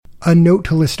A note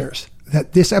to listeners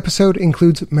that this episode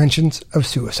includes mentions of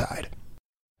suicide.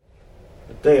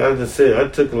 I think I just said I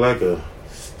took like a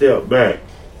step back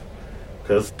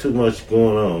because too much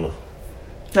going on.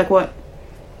 Like what?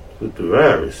 With the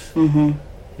virus. Mm-hmm.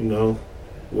 You know,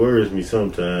 worries me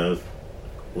sometimes.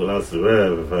 Will I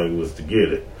survive if I was to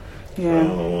get it? Yeah. I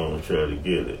don't want to try to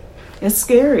get it. It's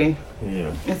scary.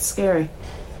 Yeah. It's scary.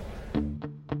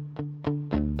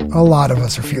 A lot of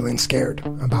us are feeling scared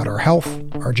about our health,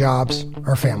 our jobs,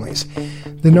 our families.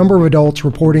 The number of adults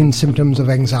reporting symptoms of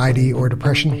anxiety or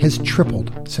depression has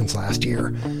tripled since last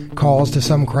year. Calls to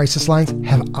some crisis lines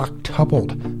have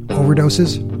octupled.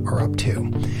 Overdoses are up too.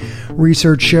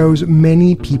 Research shows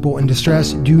many people in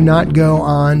distress do not go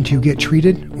on to get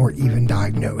treated or even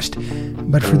diagnosed.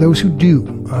 But for those who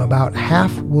do, about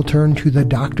half will turn to the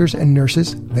doctors and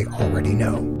nurses they already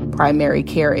know. Primary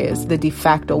care is the de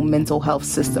facto mental health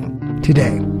system.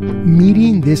 Today,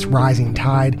 meeting this rising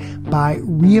tide by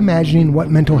reimagining what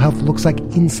mental health looks like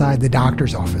inside the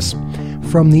doctor's office.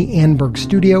 From the Annenberg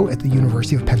Studio at the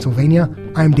University of Pennsylvania,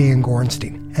 I'm Dan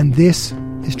Gorenstein, and this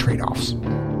is Trade-Offs.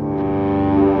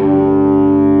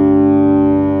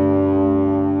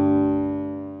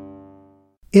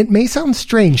 It may sound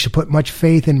strange to put much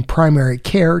faith in primary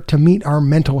care to meet our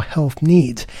mental health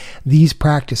needs. These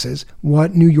practices,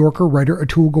 what New Yorker writer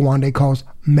Atul Gawande calls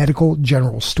medical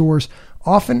general stores,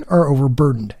 often are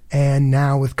overburdened and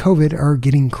now with COVID are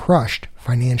getting crushed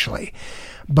financially.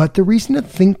 But the reason to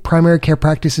think primary care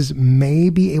practices may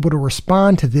be able to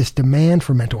respond to this demand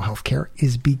for mental health care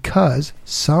is because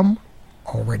some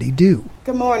already do.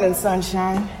 Good morning,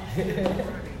 sunshine.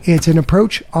 It's an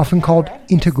approach often called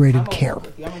integrated care.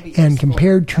 And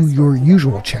compared to your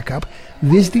usual checkup,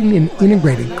 visiting an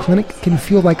integrated clinic can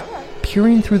feel like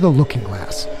peering through the looking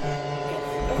glass.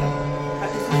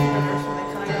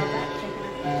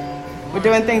 We're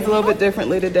doing things a little bit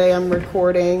differently today. I'm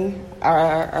recording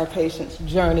our patient's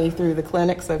journey through the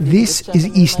clinic. So this is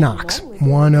East Knox,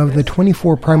 one of the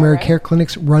 24 primary care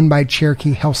clinics run by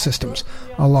Cherokee Health Systems,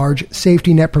 a large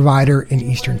safety net provider in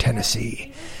eastern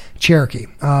Tennessee. Cherokee,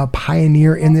 a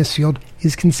pioneer in this field,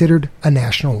 is considered a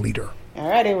national leader. All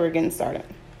righty, we're getting started.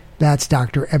 That's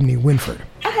Dr. Ebony Winford.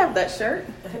 I have that shirt.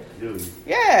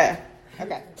 Yeah.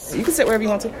 Okay. So you can sit wherever you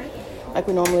want to, like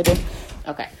we normally do.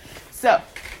 Okay. So,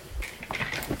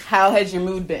 how has your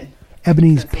mood been?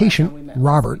 Ebony's patient,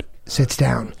 Robert, sits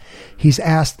down. He's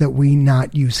asked that we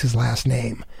not use his last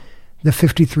name. The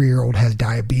 53-year-old has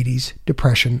diabetes,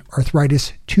 depression,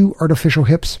 arthritis, 2 artificial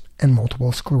hips, and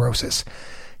multiple sclerosis.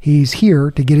 He's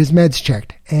here to get his meds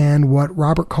checked and what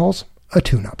Robert calls a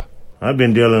tune-up. I've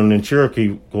been dealing in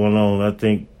Cherokee going on, I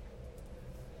think,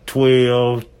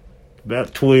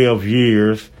 about 12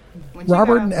 years.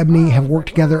 Robert and Ebony have worked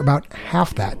together about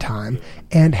half that time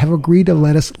and have agreed to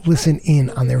let us listen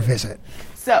in on their visit.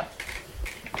 So,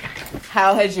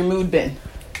 how has your mood been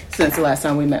since the last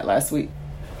time we met last week?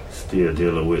 Still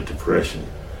dealing with depression.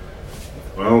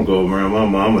 I don't go around my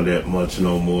mama that much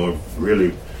no more,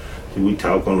 really. We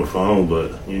talk on the phone,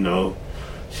 but, you know,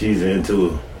 she's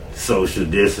into social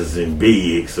distancing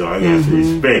big, so I got to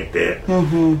respect that.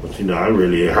 Mm-hmm. But, you know,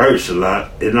 it hurts a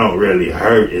lot. It don't really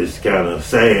hurt. It's kind of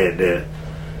sad that,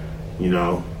 you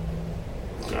know,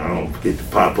 I don't get to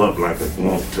pop up like I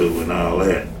want to and all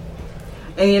that.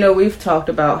 And, you know, we've talked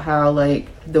about how, like,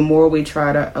 the more we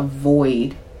try to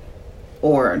avoid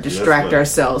or distract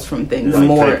ourselves from things, like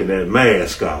more taking that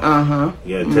mask off.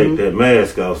 You gotta take that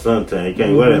mask off sometime. You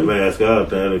can't wear that mask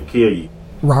off, that'll kill you.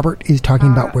 Robert is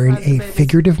talking about wearing a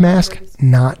figurative mask,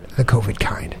 not the COVID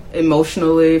kind.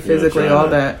 Emotionally, physically, all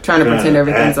that. Trying to pretend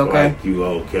everything's okay. Like you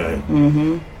okay.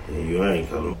 Mm-hmm. And you ain't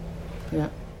coming. Yeah.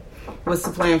 What's the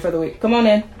plan for the week? Come on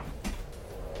in.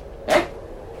 Hey.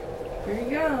 Here you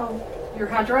go. Your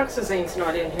hydroxyzine's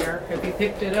not in here. Have you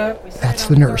picked it up? That's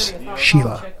the nurse,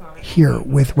 Sheila, here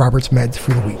with Robert's meds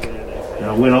for the week.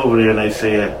 I went over there and they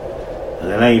said,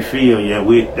 it ain't filled yet.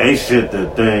 They sent the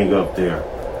thing up there.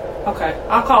 Okay.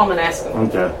 I'll call them and ask them.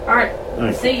 Okay. All right.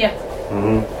 Thanks. See ya.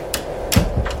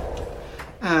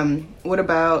 What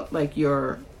about, like,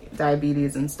 your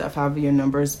diabetes and stuff? How have your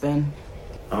numbers been?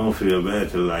 I don't feel bad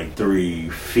till like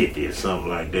 350 or something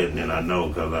like that, and then I know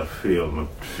because I feel my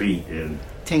feet and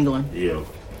tingling. Yeah.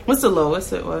 What's the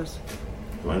lowest it was?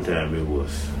 One time it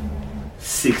was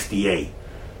 68.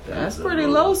 That's pretty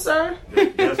low, sir.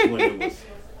 That's when it was.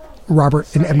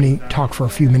 Robert and Ebony talk for a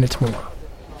few minutes more.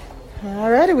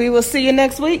 All righty, we will see you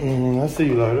next week. I'll see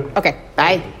you later. Okay,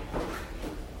 bye.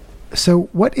 So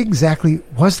what exactly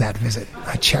was that visit?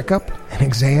 A checkup? An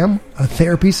exam? A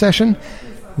therapy session?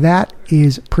 That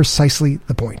is precisely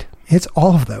the point. It's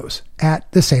all of those at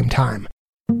the same time.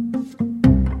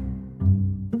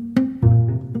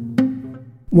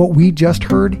 What we just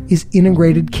heard is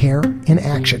integrated care in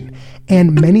action,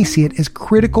 and many see it as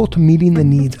critical to meeting the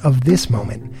needs of this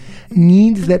moment.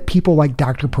 Needs that people like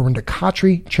Dr. Purwinder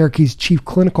Khatri, Cherokee's chief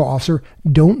clinical officer,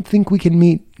 don't think we can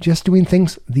meet just doing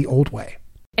things the old way.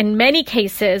 In many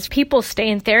cases, people stay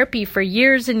in therapy for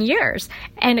years and years,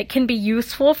 and it can be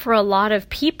useful for a lot of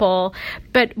people,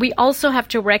 but we also have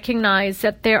to recognize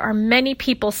that there are many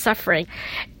people suffering,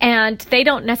 and they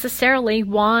don't necessarily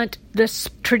want this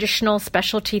traditional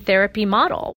specialty therapy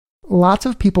model. Lots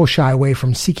of people shy away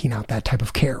from seeking out that type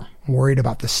of care, worried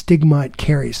about the stigma it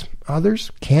carries. Others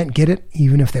can't get it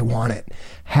even if they want it.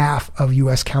 Half of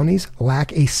U.S. counties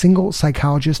lack a single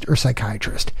psychologist or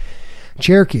psychiatrist.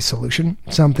 Cherokee's solution,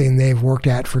 something they've worked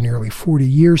at for nearly 40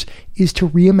 years, is to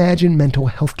reimagine mental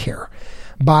health care.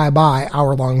 Bye-bye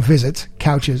hour-long visits,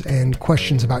 couches, and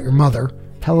questions about your mother.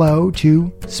 Hello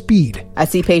to speed. I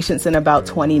see patients in about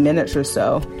 20 minutes or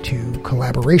so. To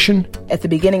collaboration. At the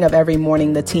beginning of every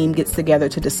morning, the team gets together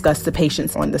to discuss the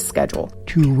patients on the schedule.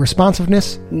 To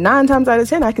responsiveness. 9 times out of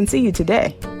 10, I can see you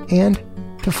today. And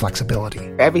to flexibility.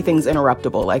 Everything's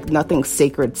interruptible, like nothing's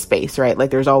sacred space, right? Like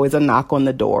there's always a knock on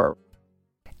the door.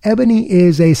 Ebony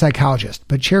is a psychologist,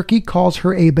 but Cherokee calls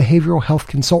her a behavioral health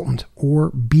consultant,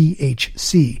 or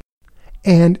BHC.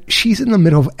 And she's in the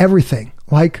middle of everything,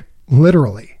 like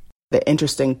literally. The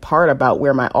interesting part about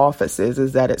where my office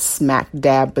is that it's smack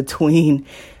dab between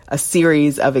a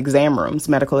series of exam rooms,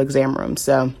 medical exam rooms.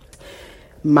 So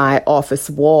my office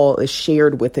wall is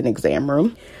shared with an exam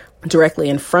room. Directly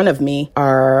in front of me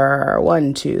are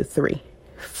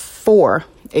 4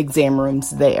 exam rooms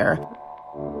there.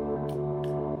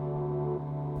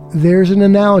 There's an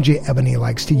analogy Ebony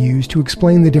likes to use to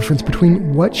explain the difference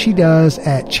between what she does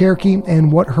at Cherokee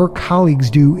and what her colleagues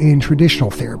do in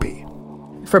traditional therapy.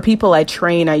 For people I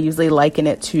train, I usually liken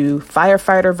it to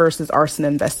firefighter versus arson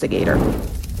investigator.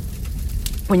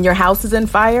 When your house is in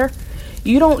fire,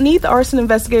 you don't need the arson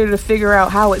investigator to figure out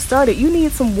how it started. You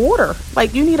need some water.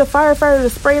 Like you need a firefighter to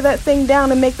spray that thing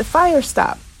down and make the fire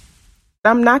stop.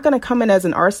 I'm not going to come in as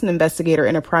an arson investigator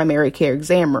in a primary care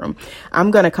exam room. I'm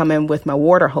going to come in with my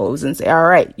water hose and say, all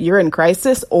right, you're in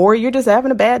crisis or you're just having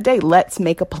a bad day. Let's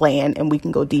make a plan and we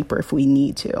can go deeper if we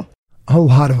need to. A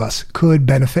lot of us could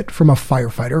benefit from a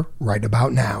firefighter right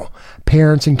about now.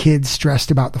 Parents and kids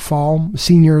stressed about the fall,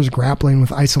 seniors grappling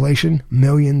with isolation,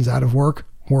 millions out of work,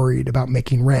 worried about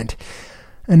making rent.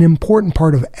 An important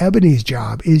part of Ebony's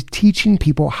job is teaching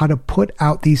people how to put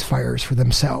out these fires for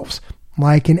themselves.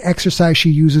 Like an exercise she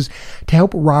uses to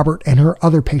help Robert and her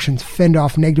other patients fend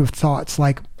off negative thoughts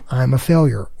like, I'm a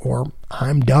failure or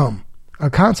I'm dumb. A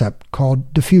concept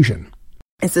called diffusion.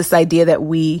 It's this idea that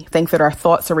we think that our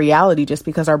thoughts are reality just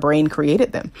because our brain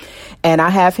created them. And I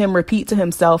have him repeat to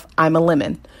himself, I'm a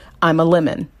lemon, I'm a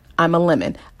lemon, I'm a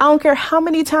lemon. I don't care how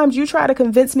many times you try to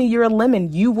convince me you're a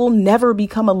lemon, you will never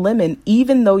become a lemon,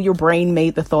 even though your brain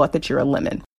made the thought that you're a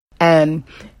lemon. And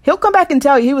he'll come back and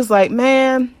tell you, he was like,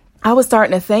 man, I was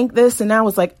starting to think this and I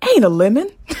was like, ain't a lemon,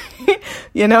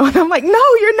 and I'm like,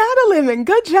 no, you're not a lemon.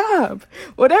 Good job.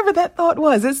 Whatever that thought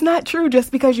was, it's not true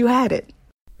just because you had it.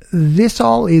 This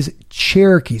all is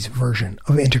Cherokee's version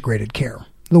of integrated care.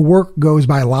 The work goes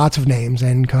by lots of names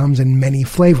and comes in many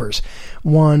flavors.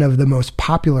 One of the most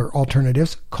popular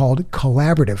alternatives, called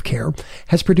collaborative care,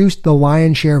 has produced the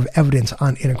lion's share of evidence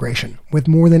on integration, with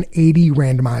more than 80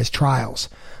 randomized trials.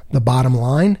 The bottom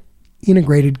line,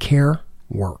 integrated care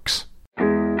works.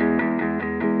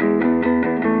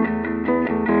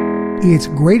 Its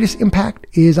greatest impact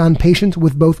is on patients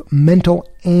with both mental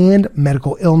and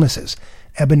medical illnesses.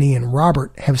 Ebony and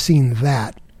Robert have seen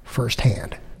that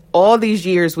firsthand. All these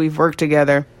years we've worked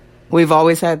together, we've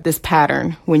always had this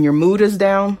pattern. When your mood is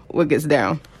down, what gets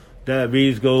down?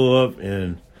 Diabetes go up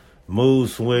and mood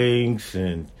swings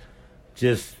and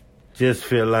just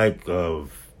feel like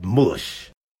mush.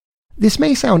 This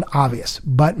may sound obvious,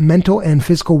 but mental and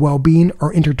physical well-being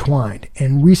are intertwined,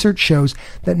 and research shows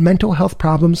that mental health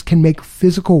problems can make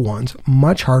physical ones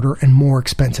much harder and more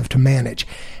expensive to manage.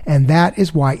 And that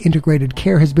is why integrated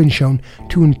care has been shown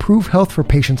to improve health for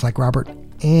patients like Robert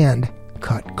and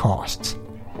cut costs.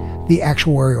 The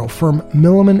actuarial firm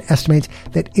Milliman estimates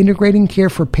that integrating care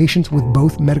for patients with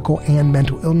both medical and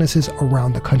mental illnesses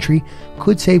around the country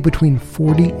could save between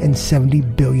 $40 and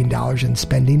 $70 billion in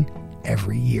spending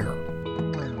every year.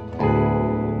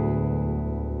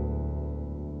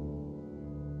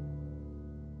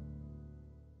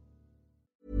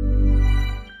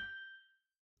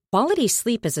 Quality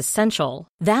sleep is essential.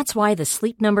 That's why the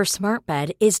Sleep Number Smart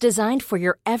Bed is designed for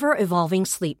your ever-evolving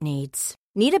sleep needs.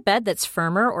 Need a bed that's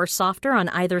firmer or softer on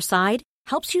either side?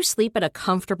 Helps you sleep at a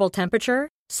comfortable temperature?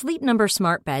 Sleep Number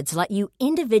smart beds let you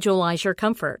individualize your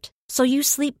comfort, so you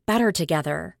sleep better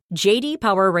together. J.D.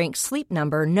 Power ranks Sleep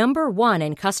Number number 1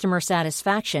 in customer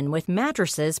satisfaction with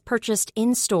mattresses purchased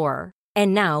in-store.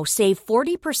 And now, save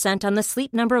 40% on the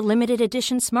Sleep Number Limited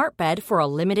Edition smart bed for a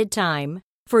limited time.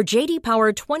 For J.D.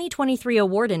 Power 2023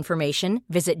 award information,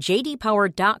 visit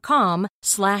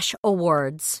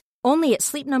jdpower.com/awards. Only at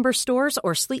Sleep Number stores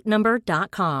or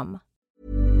sleepnumber.com.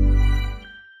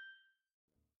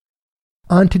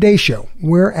 On today's show,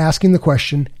 we're asking the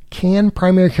question, can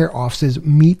primary care offices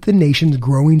meet the nation's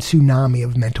growing tsunami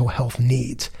of mental health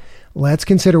needs? Let's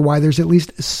consider why there's at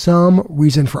least some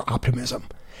reason for optimism.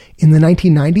 In the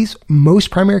 1990s, most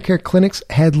primary care clinics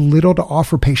had little to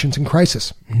offer patients in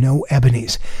crisis. No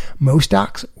ebonies. Most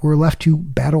docs were left to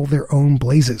battle their own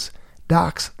blazes.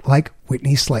 Docs like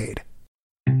Whitney Slade.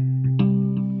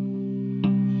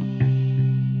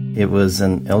 It was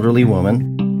an elderly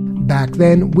woman. Back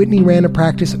then, Whitney ran a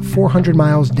practice 400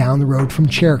 miles down the road from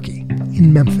Cherokee,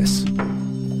 in Memphis.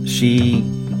 She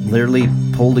literally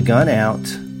pulled a gun out,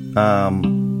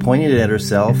 pointed it at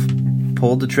herself,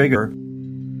 pulled the trigger.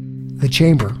 The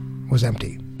chamber was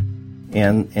empty.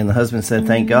 And the husband said,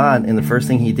 "Thank God." And the first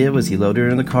thing he did was he loaded her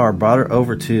in the car, brought her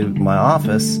over to my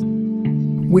office.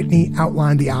 Whitney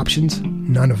outlined the options,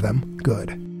 none of them good.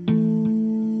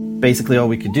 Basically, all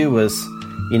we could do was,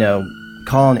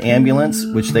 call an ambulance,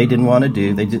 which they didn't want to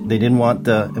do. They didn't want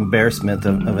the embarrassment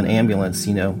of an ambulance,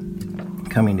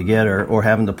 coming to get her, or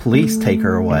having the police take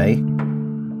her away.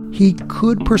 He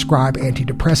could prescribe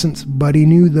antidepressants, but he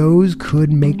knew those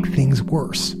could make things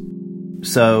worse.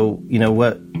 So,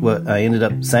 what I ended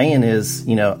up saying is,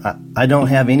 I don't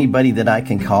have anybody that I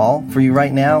can call for you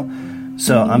right now.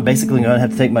 So I'm basically going to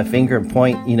have to take my finger and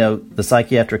point, the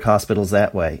psychiatric hospitals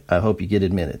that way. I hope you get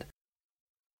admitted.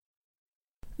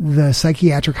 The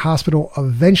psychiatric hospital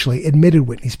eventually admitted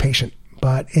Whitney's patient,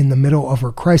 but in the middle of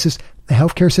her crisis, the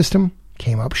healthcare system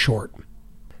came up short.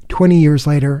 20 years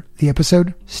later, the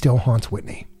episode still haunts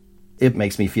Whitney. It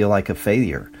makes me feel like a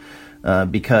failure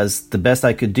because the best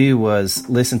I could do was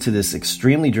listen to this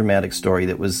extremely dramatic story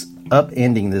that was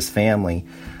upending this family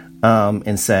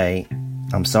and say,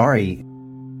 I'm sorry.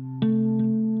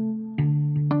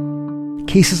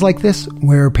 Cases like this,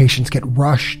 where patients get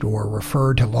rushed or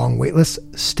referred to long waitlists,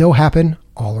 still happen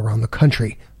all around the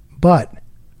country, but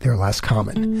they're less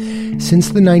common.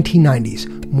 Since the 1990s,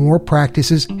 more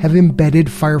practices have embedded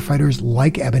firefighters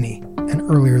like Ebony, and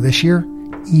earlier this year,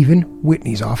 even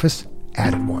Whitney's office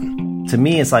added one. To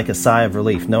me, it's like a sigh of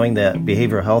relief, knowing that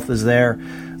behavioral health is there.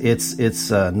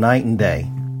 It's night and day.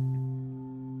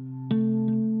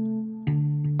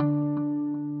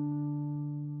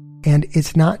 And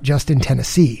it's not just in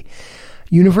Tennessee.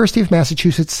 University of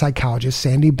Massachusetts psychologist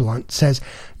Sandy Blunt says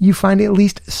you find at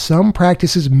least some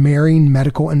practices marrying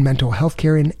medical and mental health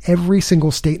care in every single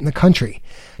state in the country.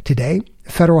 Today,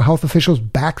 federal health officials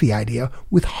back the idea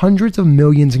with hundreds of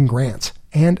millions in grants,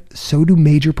 and so do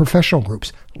major professional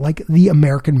groups like the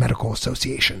American Medical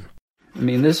Association.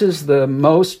 This is the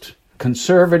most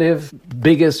conservative,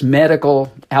 biggest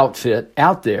medical outfit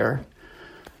out there.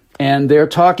 And they're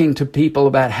talking to people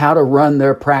about how to run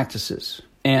their practices.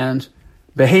 And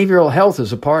behavioral health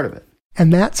is a part of it.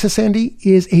 And that, says Sandy,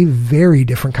 is a very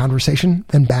different conversation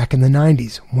than back in the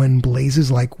 90s when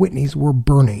blazes like Whitney's were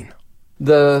burning.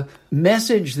 The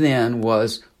message then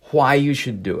was why you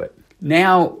should do it.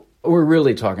 Now we're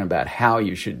really talking about how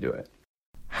you should do it.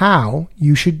 How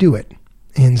you should do it.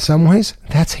 In some ways,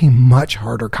 that's a much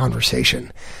harder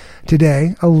conversation.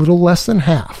 Today, a little less than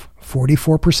half,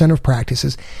 44% of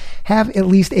practices, have at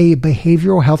least a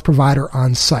behavioral health provider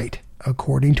on site,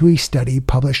 according to a study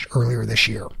published earlier this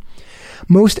year.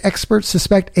 Most experts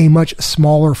suspect a much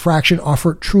smaller fraction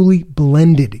offer truly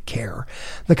blended care,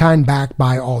 the kind backed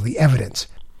by all the evidence.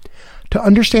 To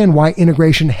understand why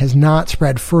integration has not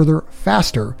spread further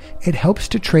faster, it helps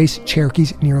to trace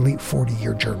Cherokee's nearly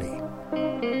 40-year journey.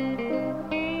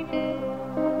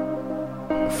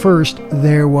 First,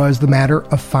 there was the matter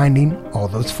of finding all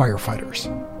those firefighters.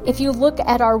 If you look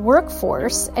at our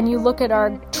workforce and you look at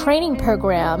our training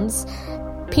programs,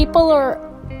 people are,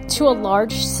 to a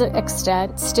large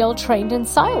extent, still trained in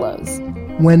silos.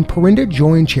 When Perinda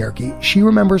joined Cherokee, she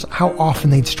remembers how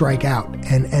often they'd strike out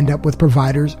and end up with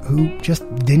providers who just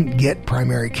didn't get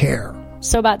primary care.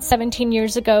 So about 17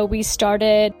 years ago, we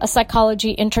started a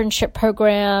psychology internship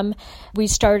program. We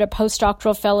started a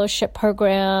postdoctoral fellowship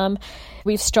program.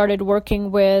 We've started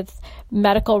working with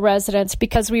medical residents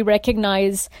because we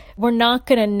recognize we're not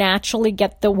going to naturally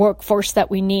get the workforce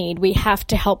that we need. We have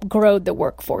to help grow the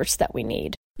workforce that we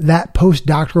need. That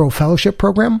postdoctoral fellowship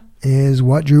program is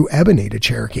what drew Ebony to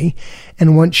Cherokee.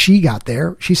 And once she got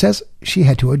there, she says she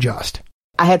had to adjust.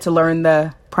 I had to learn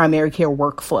the primary care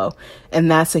workflow. And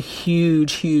that's a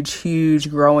huge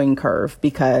growing curve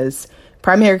because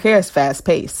primary care is fast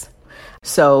paced.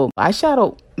 So I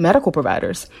shadowed medical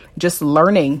providers, just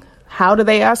learning how do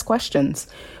they ask questions?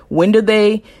 When do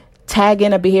they tag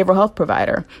in a behavioral health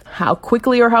provider? How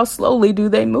quickly or how slowly do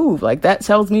they move? Like that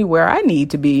tells me where I need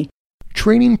to be.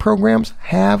 Training programs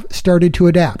have started to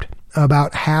adapt.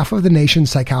 About half of the nation's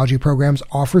psychology programs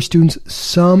offer students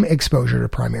some exposure to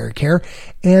primary care,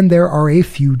 and there are a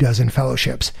few dozen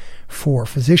fellowships. For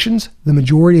physicians, the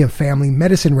majority of family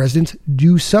medicine residents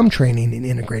do some training in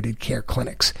integrated care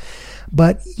clinics.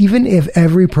 But even if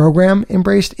every program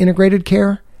embraced integrated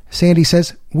care, Sandy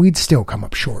says we'd still come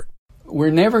up short.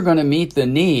 We're never going to meet the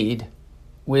need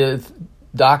with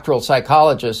doctoral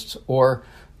psychologists or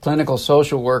clinical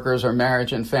social workers or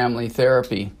marriage and family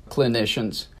therapy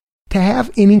clinicians. To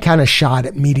have any kind of shot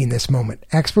at meeting this moment,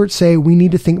 experts say we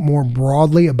need to think more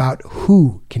broadly about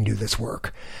who can do this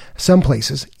work. Some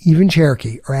places, even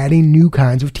Cherokee, are adding new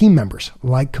kinds of team members,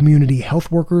 like community health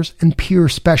workers and peer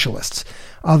specialists.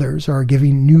 Others are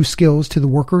giving new skills to the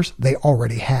workers they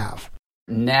already have.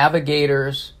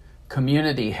 Navigators,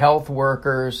 community health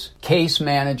workers, case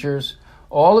managers,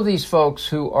 all of these folks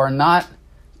who are not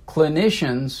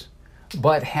clinicians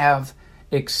but have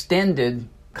extended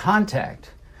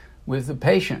contact with the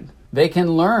patient. They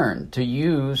can learn to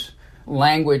use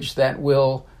language that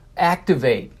will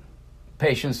activate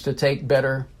patients to take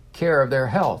better care of their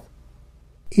health.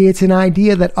 It's an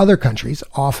idea that other countries,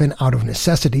 often out of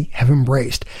necessity, have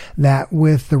embraced, that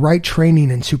with the right training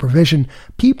and supervision,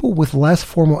 people with less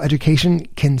formal education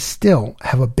can still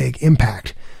have a big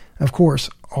impact. Of course,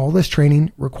 all this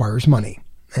training requires money,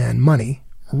 and money,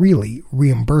 really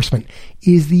reimbursement,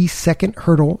 is the second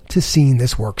hurdle to seeing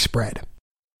this work spread.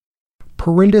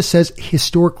 Perinda says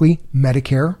historically,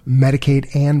 Medicare,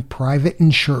 Medicaid, and private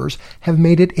insurers have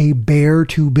made it a bear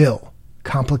to bill,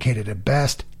 complicated at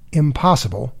best,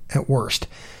 impossible at worst.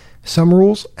 Some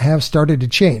rules have started to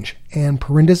change, and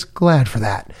Perinda's glad for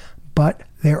that, but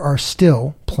there are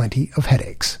still plenty of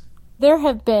headaches. There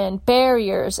have been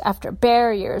barriers after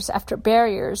barriers after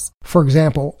barriers. For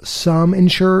example, some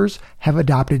insurers have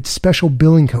adopted special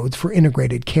billing codes for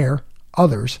integrated care,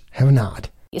 others have not.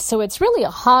 So it's really a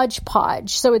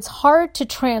hodgepodge. So it's hard to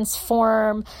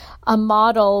transform a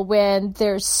model when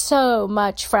there's so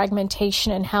much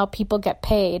fragmentation in how people get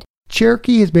paid.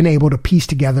 Cherokee has been able to piece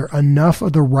together enough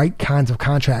of the right kinds of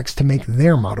contracts to make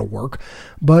their model work,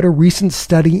 but a recent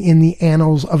study in the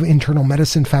Annals of Internal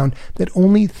Medicine found that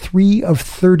only 3 of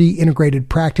 30 integrated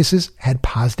practices had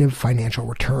positive financial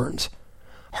returns.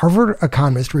 Harvard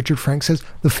economist Richard Frank says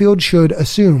the field should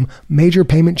assume major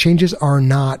payment changes are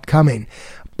not coming,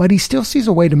 but he still sees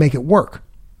a way to make it work.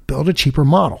 Build a cheaper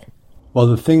model. Well,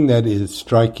 the thing that is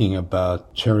striking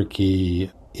about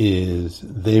Cherokee is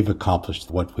they've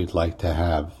accomplished what we'd like to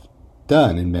have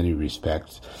done in many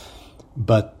respects,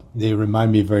 but they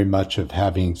remind me very much of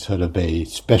having sort of a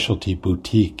specialty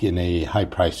boutique in a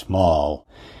high-priced mall,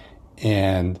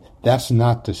 and that's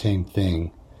not the same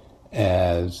thing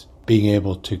as being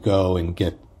able to go and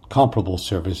get comparable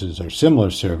services or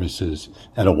similar services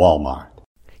at a Walmart.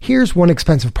 Here's one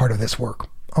expensive part of this work.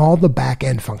 All the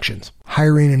back-end functions,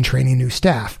 hiring and training new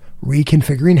staff,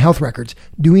 reconfiguring health records,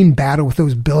 doing battle with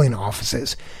those billing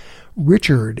offices.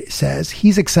 Richard says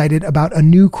he's excited about a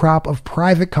new crop of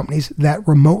private companies that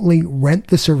remotely rent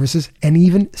the services and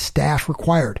even staff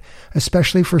required,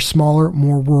 especially for smaller,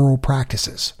 more rural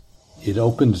practices. It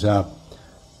opens up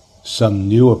some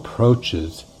new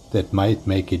approaches that might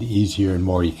make it easier and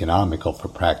more economical for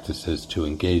practices to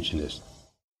engage in this.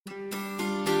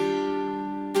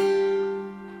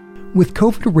 With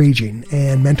COVID raging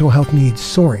and mental health needs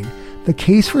soaring, the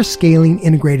case for scaling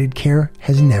integrated care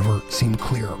has never seemed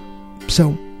clearer.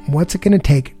 So, what's it going to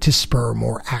take to spur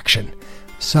more action?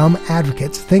 Some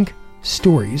advocates think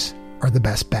stories are the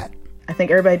best bet. I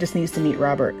think everybody just needs to meet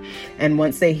Robert. And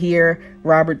once they hear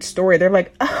Robert's story, they're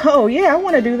like, oh, yeah, I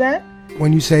want to do that.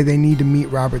 When you say they need to meet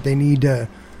Robert, they need to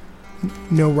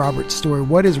know Robert's story.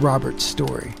 What is Robert's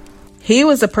story? He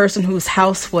was a person whose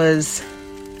house was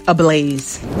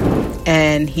ablaze,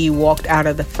 and he walked out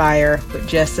of the fire with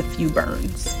just a few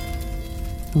burns.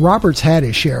 Robert's had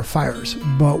his share of fires,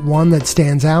 but one that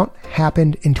stands out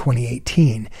happened in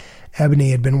 2018. Ebony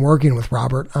had been working with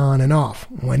Robert on and off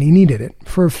when he needed it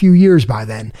for a few years by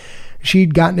then.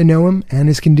 She'd gotten to know him and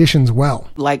his conditions well.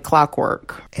 Like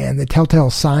clockwork. And the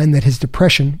telltale sign that his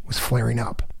depression was flaring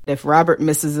up. If Robert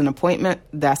misses an appointment,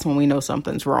 that's when we know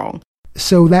something's wrong.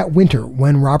 So that winter,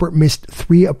 when Robert missed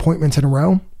 3 appointments in a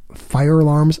row, fire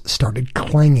alarms started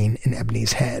clanging in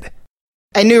Ebony's head.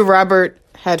 I knew Robert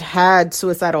had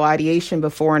suicidal ideation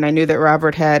before, and I knew that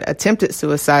Robert had attempted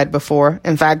suicide before.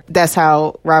 In fact, that's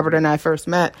how Robert and I first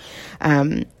met.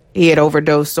 He had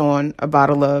overdosed on a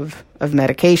bottle of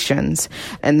medications,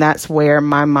 and that's where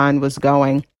my mind was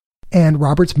going. And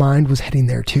Robert's mind was heading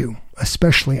there too,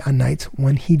 especially on nights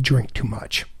when he drank too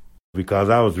much. Because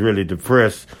I was really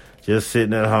depressed, just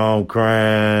sitting at home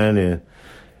crying, and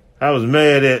I was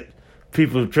mad at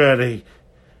people trying to...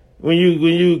 When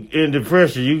you in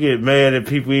depression, you get mad at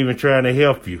people even trying to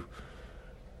help you.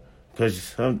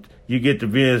 Because you get to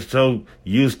being so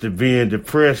used to being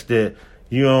depressed that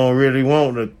you don't really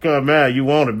want to come out. You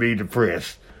want to be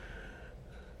depressed.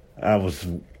 I was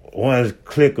one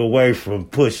click away from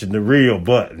pushing the real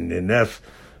button, and that's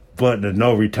button of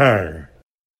no return.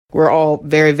 We're all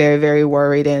very, very, very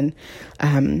worried, and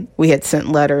we had sent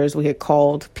letters. We had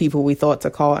called people we thought to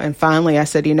call, and finally I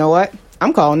said, you know what?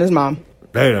 I'm calling his mom.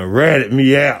 They done ratted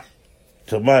me out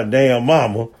to my damn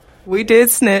mama. We did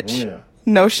snitch. Yeah.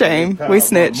 No shame. We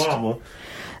snitched.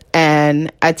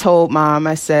 And I told Mom,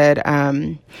 I said,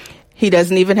 he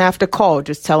doesn't even have to call.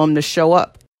 Just tell him to show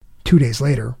up. 2 days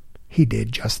later, he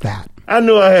did just that. I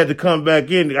knew I had to come back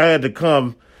in. I had to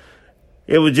come.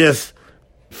 It was just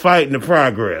fighting the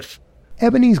progress.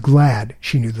 Ebony's glad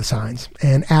she knew the signs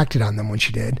and acted on them when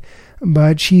she did.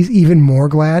 But she's even more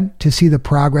glad to see the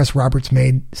progress Robert's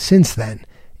made since then,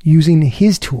 using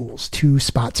his tools to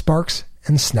spot sparks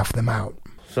and snuff them out.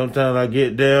 Sometimes I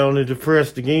get down and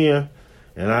depressed again,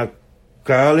 and I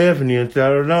call Ebony and tell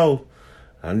her, no,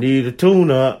 I need a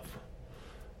tune-up.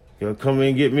 You'll come in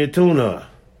and get me a tune-up.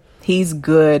 He's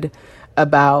good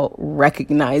about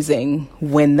recognizing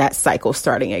when that cycle's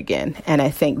starting again, and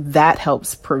I think that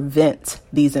helps prevent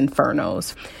these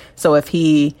infernos. So if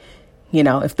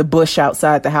if the bush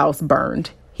outside the house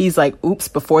burned, he's like, oops,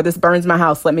 before this burns my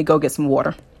house, let me go get some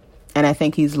water. And I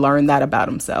think he's learned that about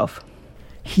himself.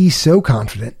 He's so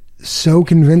confident, so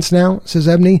convinced now, says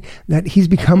Ebony, that he's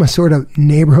become a sort of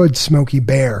neighborhood Smokey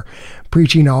Bear,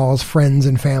 preaching to all his friends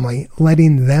and family,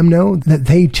 letting them know that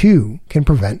they too can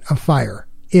prevent a fire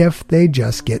if they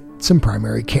just get some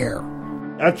primary care.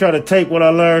 I try to take what I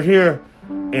learned here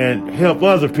and help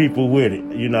other people with it,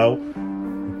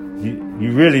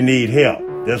 You really need help.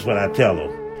 That's what I tell them.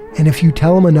 And if you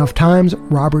tell him enough times,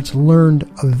 Robert's learned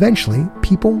eventually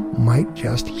people might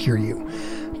just hear you.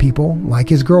 People like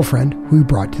his girlfriend who he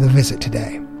brought to the visit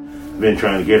today. Been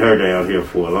trying to get her down here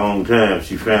for a long time.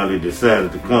 She finally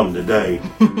decided to come today.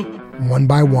 One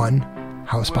by one,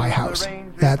 house by house.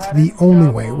 That's the only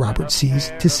way Robert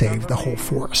sees to save the whole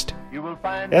forest.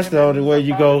 That's the only way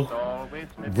you go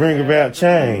bring about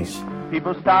change.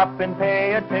 People stop and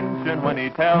pay attention when he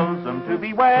tells them to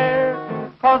beware,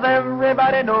 'cause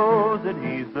everybody knows that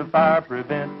he's the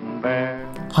fire-preventing bear.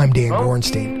 I'm Dan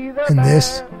Bornstein, and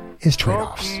this is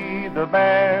Trade-Offs. The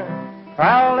bear,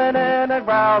 prowling and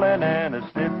a-growling and a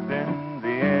sniff in the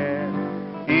air.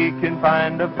 He can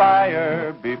find a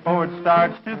fire before it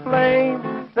starts to flame.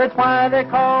 That's why they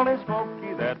call him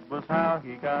Smokey. That was how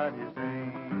he got his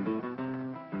name.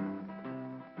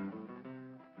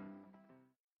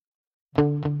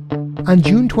 On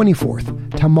June 24th,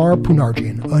 Tamar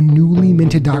Punarjian, a newly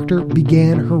minted doctor,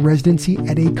 began her residency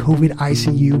at a COVID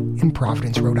ICU in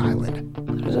Providence, Rhode Island.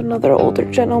 There's another older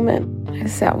gentleman. I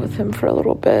sat with him for a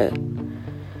little bit.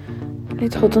 I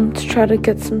told him to try to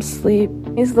get some sleep.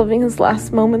 He's living his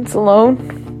last moments alone.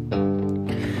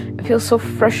 I feel so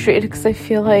frustrated because I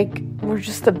feel like we're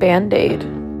just a Band-Aid.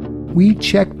 We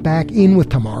check back in with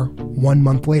Tamar 1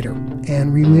 month later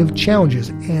and relive challenges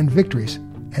and victories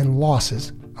and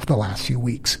losses of the last few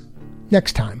weeks.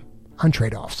 Next time on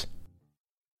Trade-Offs.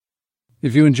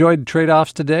 If you enjoyed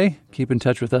Trade-Offs today, keep in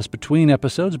touch with us between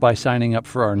episodes by signing up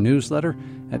for our newsletter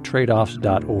at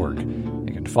tradeoffs.org.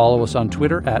 You can follow us on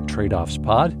Twitter at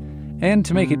TradeOffsPod. And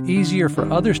to make it easier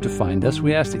for others to find us,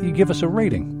 we ask that you give us a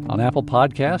rating on Apple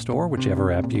Podcast or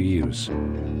whichever app you use.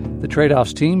 The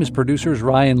Trade-Offs team is producers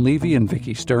Ryan Levy and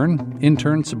Vicky Stern,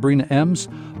 intern Sabrina Ems,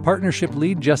 partnership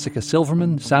lead Jessica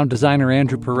Silverman, sound designer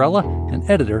Andrew Perella, and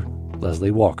editor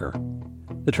Leslie Walker.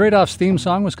 The Trade-Offs theme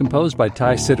song was composed by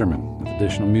Ty Sitterman, with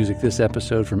additional music this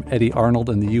episode from Eddie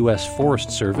Arnold and the U.S. Forest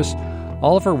Service,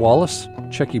 Oliver Wallace,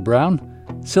 Chucky Brown,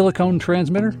 Silicone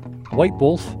Transmitter, White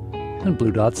Wolf, and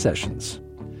Blue Dot Sessions.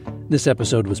 This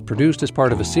episode was produced as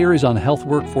part of a series on health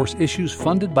workforce issues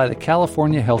funded by the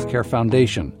California Healthcare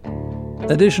Foundation.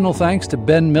 Additional thanks to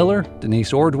Ben Miller,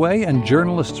 Denise Ordway, and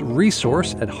journalists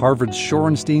Resource at Harvard's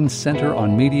Shorenstein Center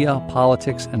on Media,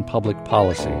 Politics, and Public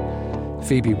Policy.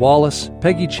 Phoebe Wallace,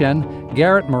 Peggy Chen,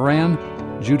 Garrett Moran,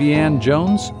 Judy Ann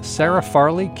Jones, Sarah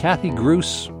Farley, Kathy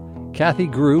Gruss, Kathy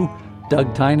Grew,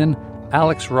 Doug Tynan,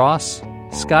 Alex Ross,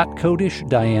 Scott Kodish,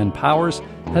 Diane Powers,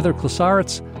 Heather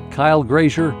Klasaritz, Kyle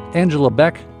Grazier, Angela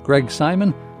Beck, Greg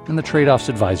Simon, and the Trade-Offs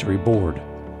Advisory Board.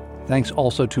 Thanks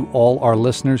also to all our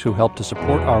listeners who helped to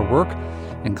support our work,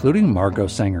 including Margot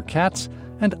Sanger-Katz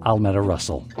and Almeda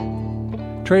Russell.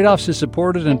 Trade-Offs is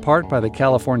supported in part by the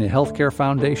California Healthcare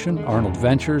Foundation, Arnold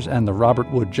Ventures, and the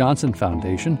Robert Wood Johnson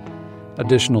Foundation.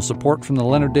 Additional support from the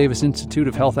Leonard Davis Institute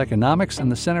of Health Economics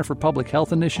and the Center for Public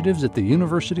Health Initiatives at the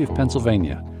University of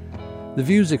Pennsylvania. The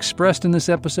views expressed in this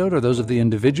episode are those of the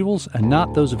individuals and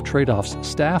not those of Trade-Offs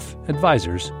staff,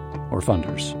 advisors, or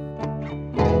funders.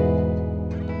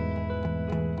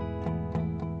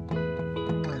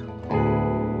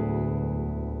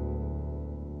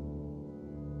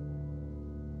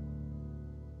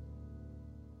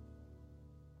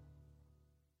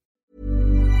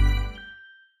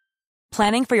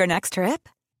 Planning for your next trip?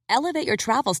 Elevate your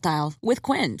travel style with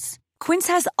Quince. Quince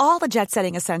has all the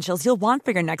jet-setting essentials you'll want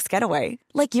for your next getaway,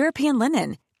 like European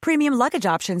linen, premium luggage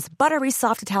options, buttery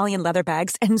soft Italian leather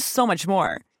bags, and so much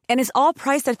more. And is all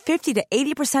priced at 50 to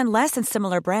 80% less than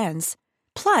similar brands.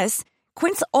 Plus,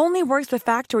 Quince only works with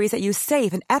factories that use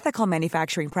safe and ethical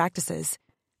manufacturing practices.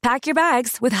 Pack your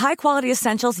bags with high-quality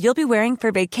essentials you'll be wearing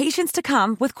for vacations to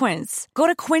come with Quince. Go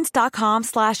to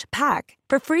quince.com/pack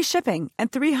for free shipping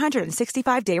and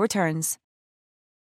 365-day returns.